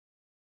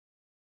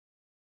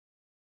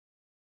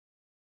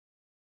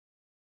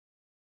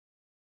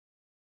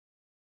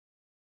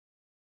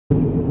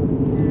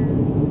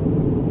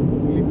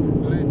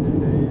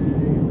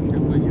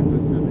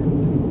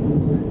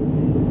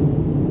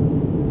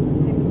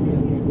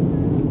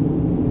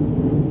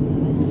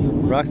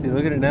Roxy,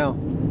 look at it now.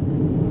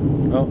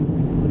 Oh.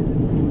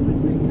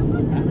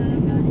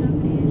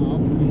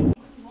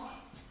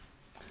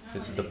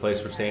 This is the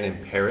place we're staying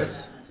in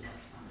Paris.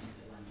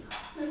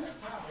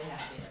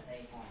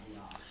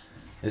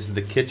 This is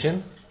the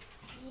kitchen.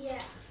 Yeah.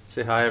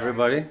 Say hi,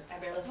 everybody.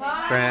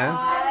 Hi. Fran.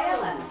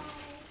 Hi.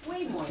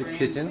 It's the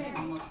kitchen.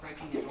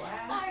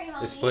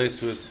 This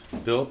place was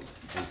built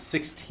in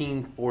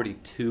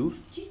 1642.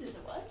 Jesus,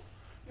 it was?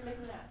 You're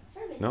making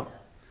that. No.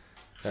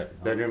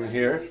 That bedroom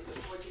here.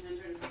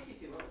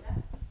 1462. What was that?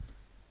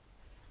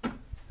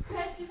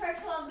 Christopher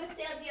Columbus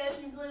sailed the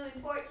ocean blue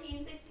in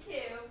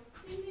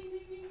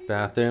 1462.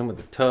 Bathroom with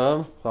a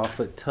tub,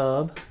 clawfoot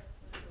tub.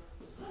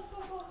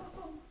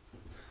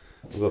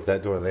 We'll go up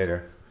that door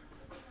later.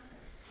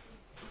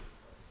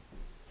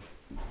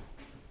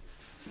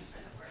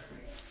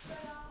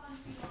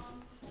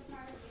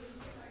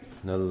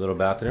 Another little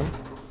bathroom.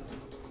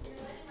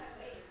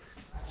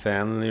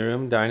 Family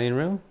room, dining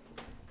room.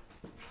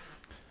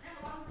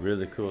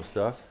 Really cool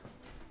stuff.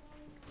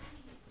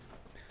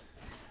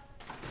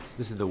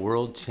 This is the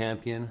world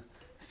champion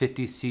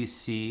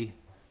 50cc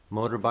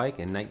motorbike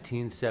in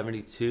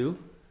 1972.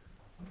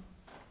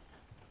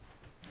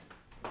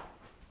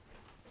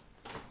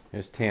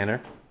 Here's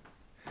Tanner.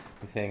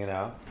 He's hanging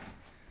out.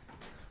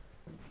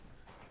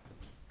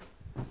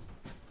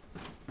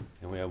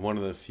 And we have one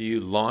of the few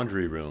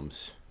laundry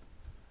rooms.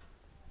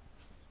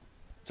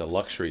 It's a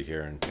luxury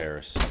here in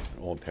Paris,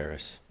 old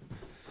Paris.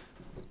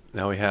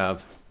 Now we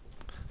have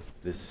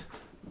this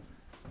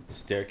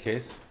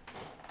staircase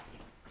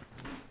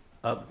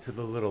up to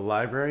the little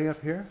library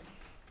up here,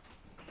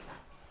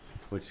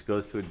 which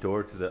goes to a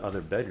door to the other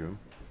bedroom.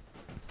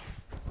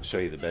 I'll show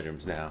you the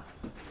bedrooms now.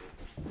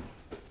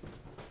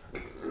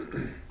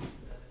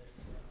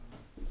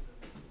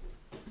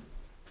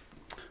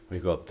 We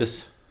go up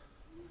these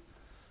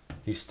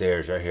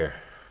stairs right here.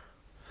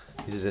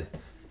 These are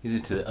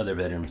to the other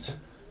bedrooms.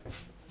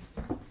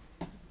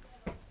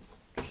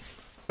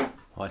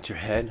 Watch your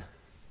head.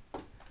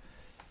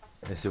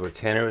 This is where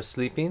Tanner was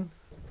sleeping.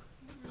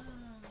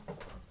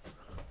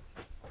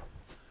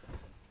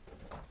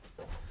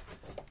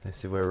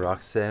 This is where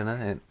Roxana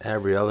and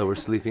Gabriella were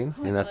sleeping,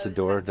 and that's the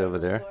door over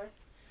there.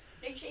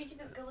 Make sure you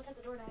go look at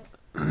the door, Dad.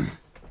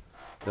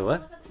 The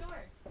what? Look at the door.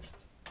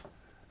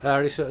 I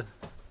already showed.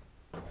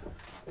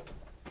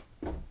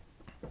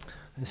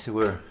 This is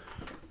where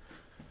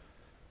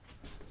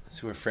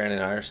Fran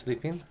and I are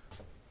sleeping.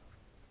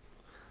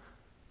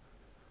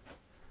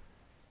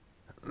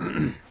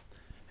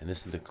 And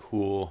this is the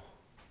cool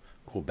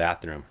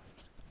bathroom.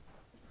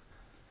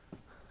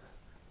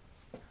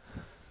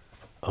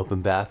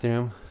 Open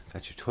bathroom.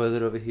 Got your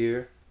toilet over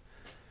here.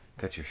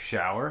 Got your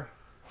shower.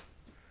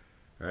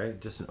 Right?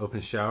 Just an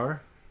open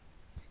shower.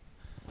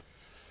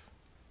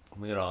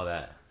 Look at all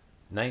that.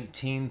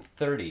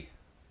 1930.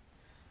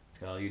 It's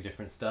got all your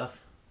different stuff.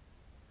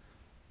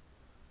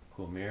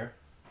 Cool mirror.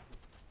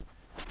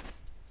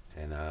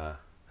 And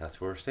that's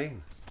where we're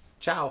staying.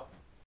 Ciao.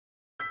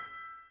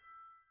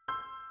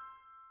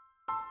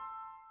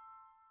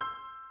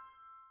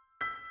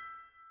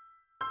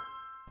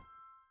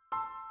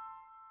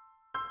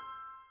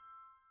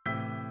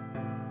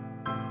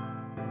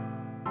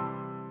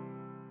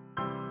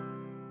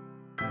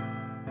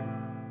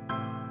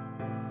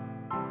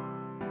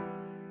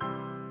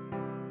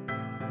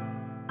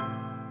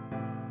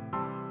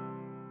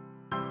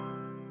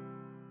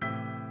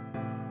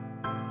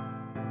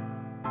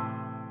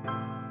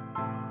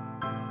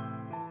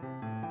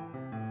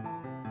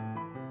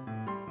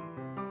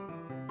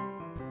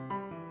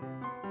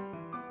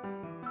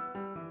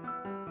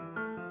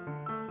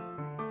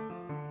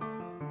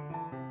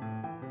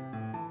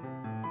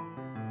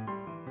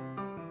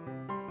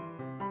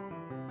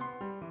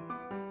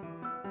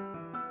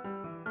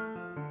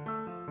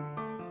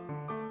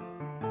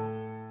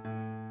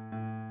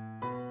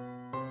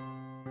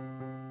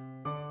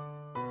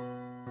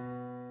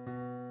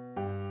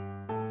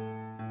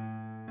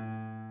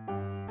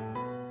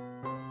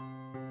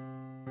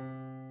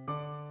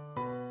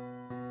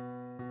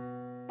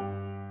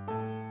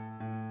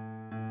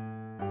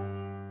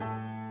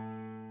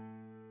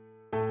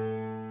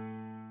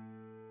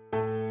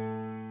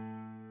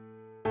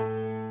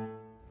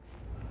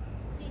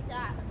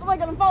 Oh my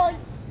god, I'm falling!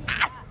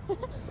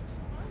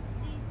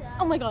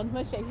 Oh my god,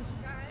 my face.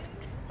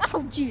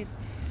 Oh jeez.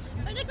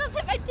 My necklace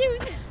hit my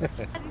tooth!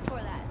 Before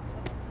that.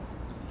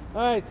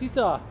 Alright,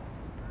 seesaw.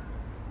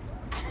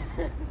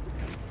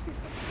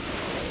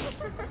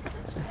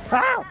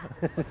 Ow!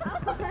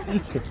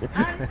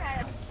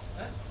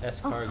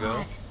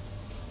 Escargot.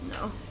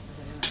 No.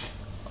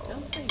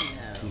 Don't say no.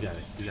 You got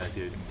it. You got it,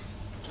 dude.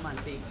 Come on,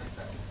 see.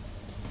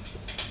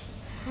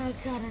 Oh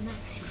god, I'm not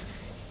ready for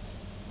this.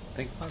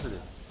 Think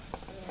positive.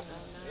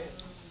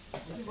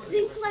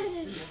 Think like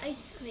this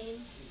ice cream.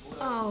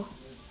 Oh.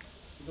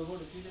 You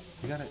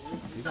got it.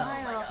 You got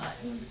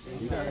it.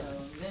 You got it.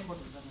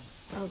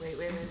 Oh, wait.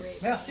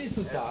 Merci,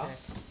 Souta.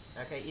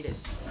 Okay, eat it.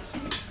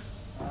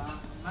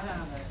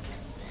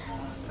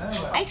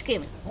 Ice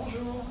cream.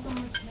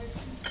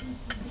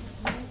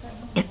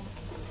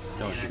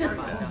 Don't Come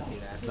on, don't do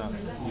that. It's not.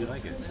 You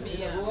like it?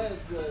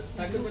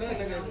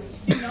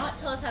 Do not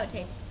tell us how it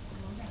tastes.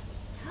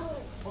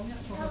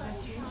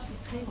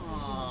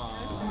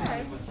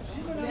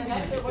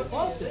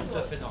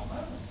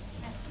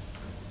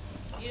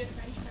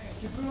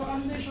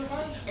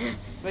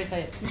 Wait,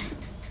 say it.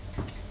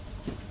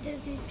 Does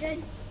it taste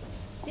good?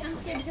 See, I'm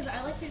scared because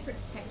I like food for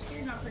its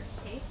texture, not for its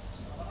taste.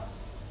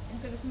 And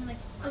so if it's something like...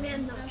 Okay,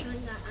 I'm not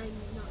trying that. I'm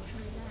not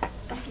trying that.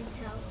 I can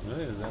tell.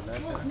 Really? Is that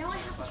bad? Well, now I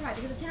have to try it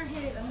because it's in our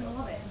head. I'm going to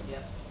love it.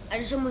 Yep. I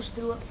just almost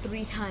threw up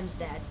 3 times,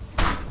 Dad.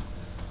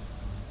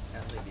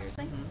 That's leave yours.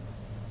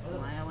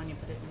 Smile when you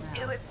put it in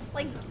your mouth. It's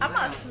like, I'm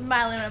not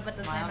smiling when I put this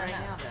in Smile my right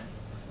now mouth.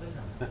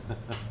 then.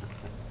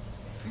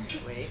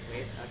 Wait,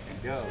 okay.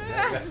 Go.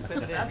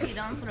 Put it in. Okay,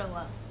 don't throw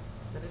up,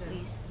 Put it in.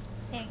 please.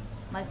 Thanks.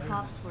 My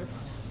cough's worth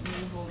me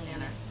holding it.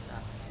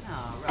 Stop. No,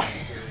 right.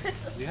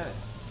 You got it.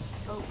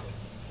 Oh.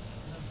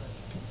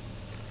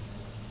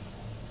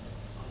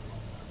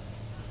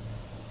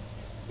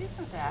 See, it's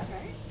not bad,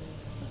 right?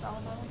 It's just all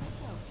about the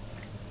soap.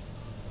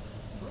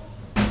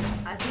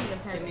 I think the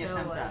Give pesto me a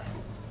thumbs up.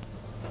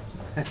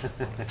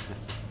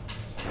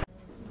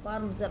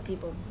 Bottoms up,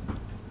 people.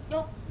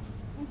 Nope.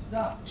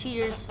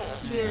 Cheers.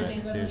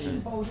 Cheers.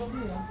 Cheers.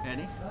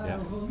 Ready? Yeah.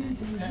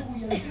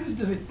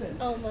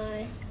 Oh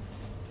my.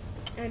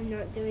 I'm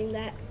not doing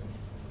that.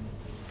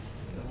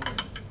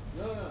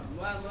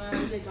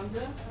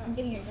 I'm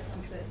giving you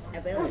I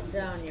bet it's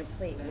on your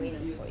plate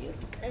waiting for you.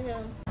 I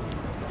know.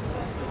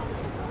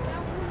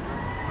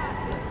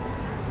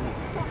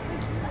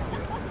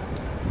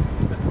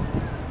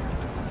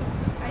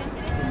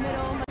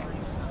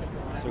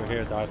 So we're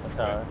here at the Eiffel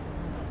Tower.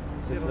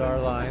 This is our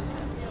line.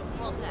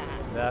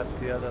 That's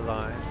the other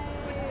line.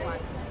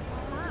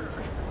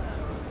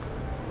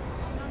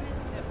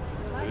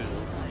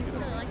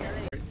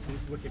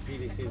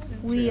 Wikipedia says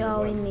We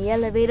are in the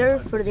elevator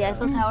for the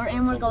Eiffel Tower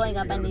and we're going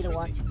up. I need to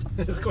watch.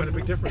 It's quite a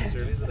big difference,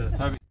 really, isn't it?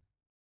 How many?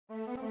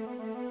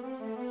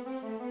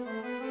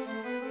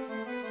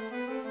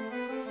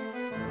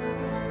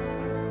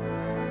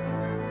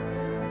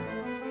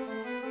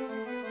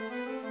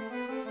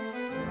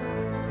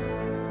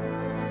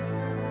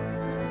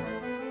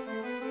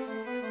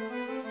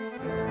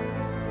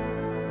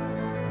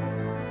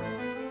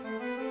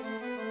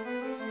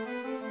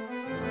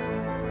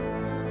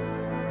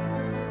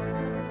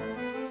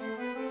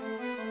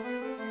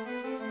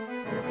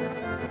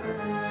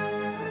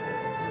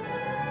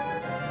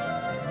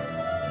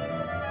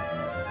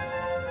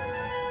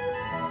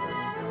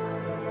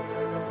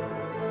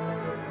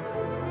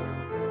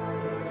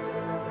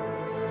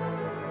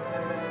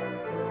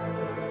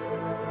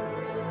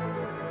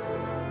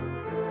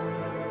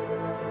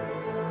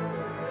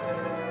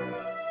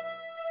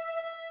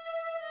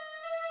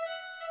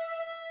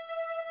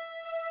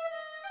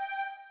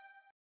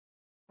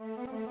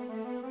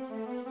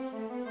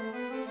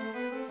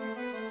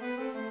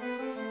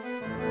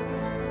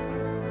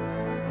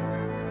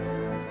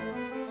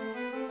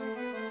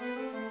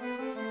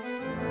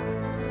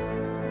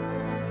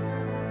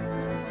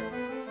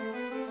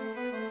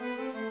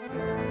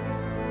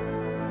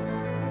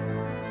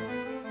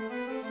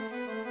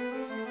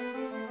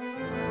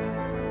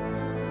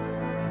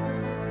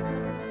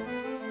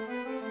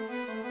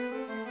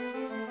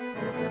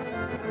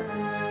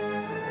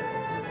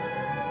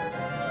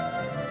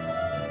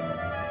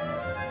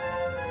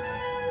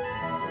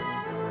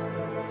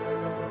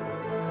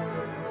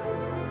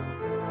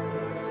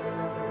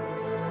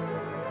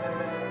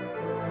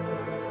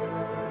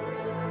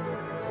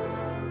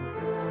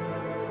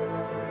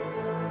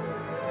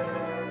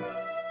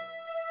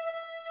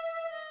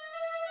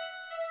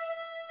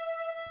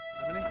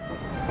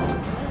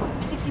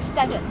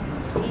 67.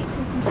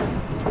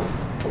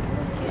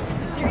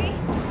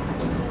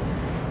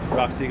 263.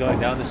 Roxy going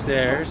down the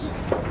stairs.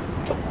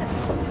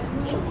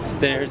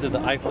 Stairs of the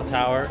Eiffel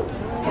Tower.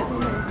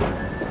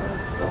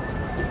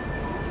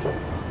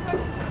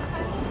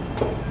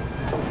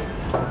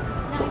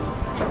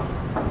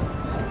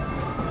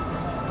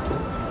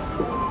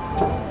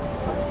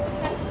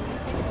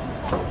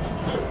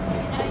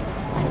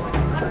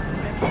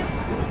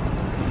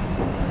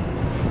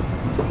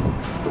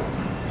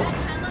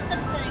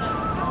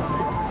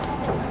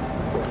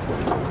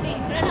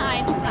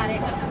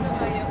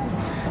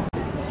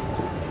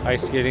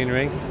 Ice skating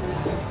rink.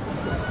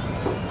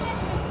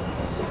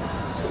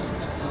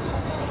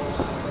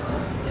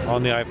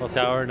 On the Eiffel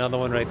Tower, another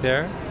one right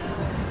there.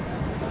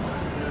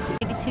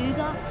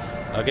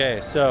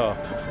 Okay, so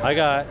I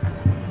got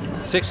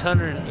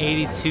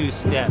 682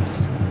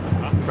 steps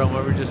from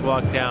where we just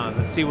walked down.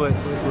 Let's see what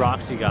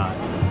Roxy got.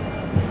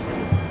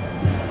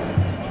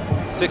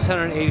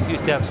 682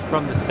 steps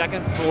from the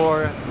second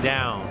floor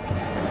down.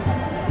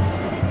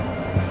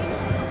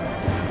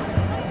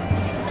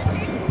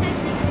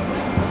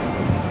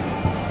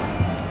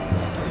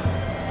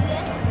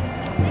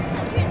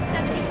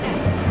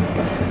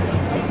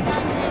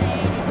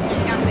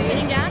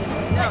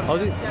 No, so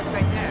steps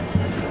right there.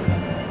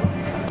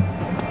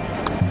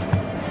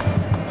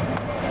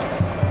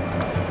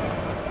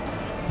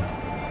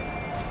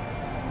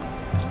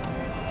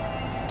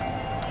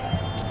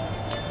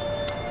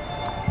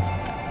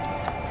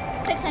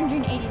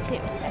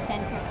 too. A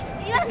sand crab.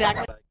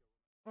 Exactly.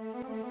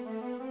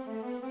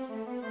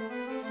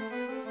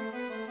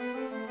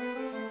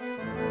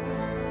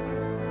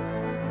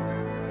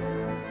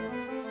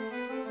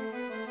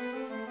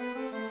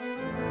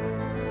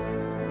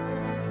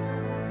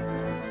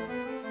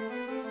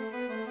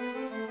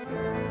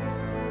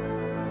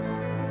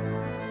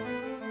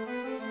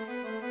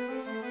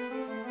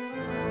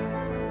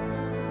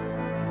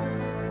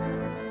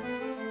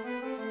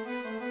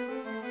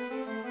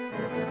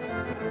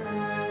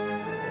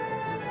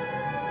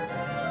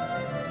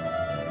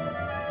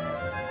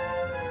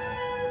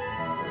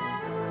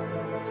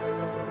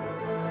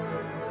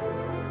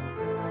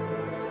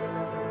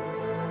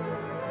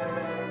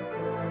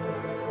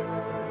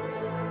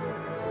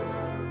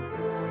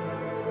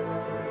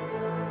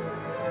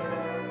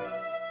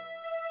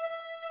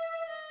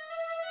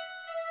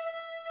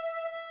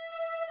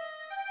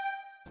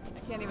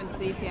 I can't even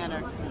see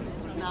Tanner.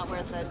 It's not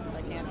worth it.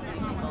 I can't see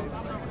people.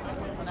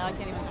 Well, now I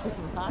can't even see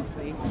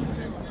Roxy.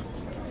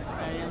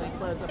 Alright, let me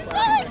close up. Get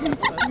up.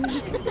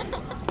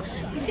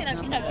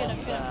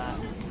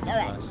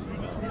 Okay.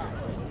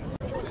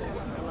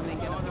 So let me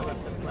go on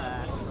with the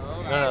flash.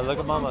 No, look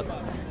at Mama's.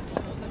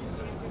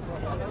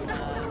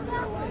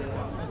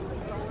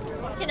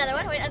 Okay, another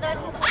one. Wait, another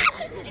one. Ah!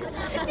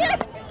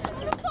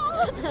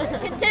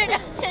 Tanner!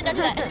 Tanner, don't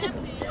do that.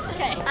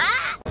 Okay.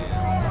 Ah!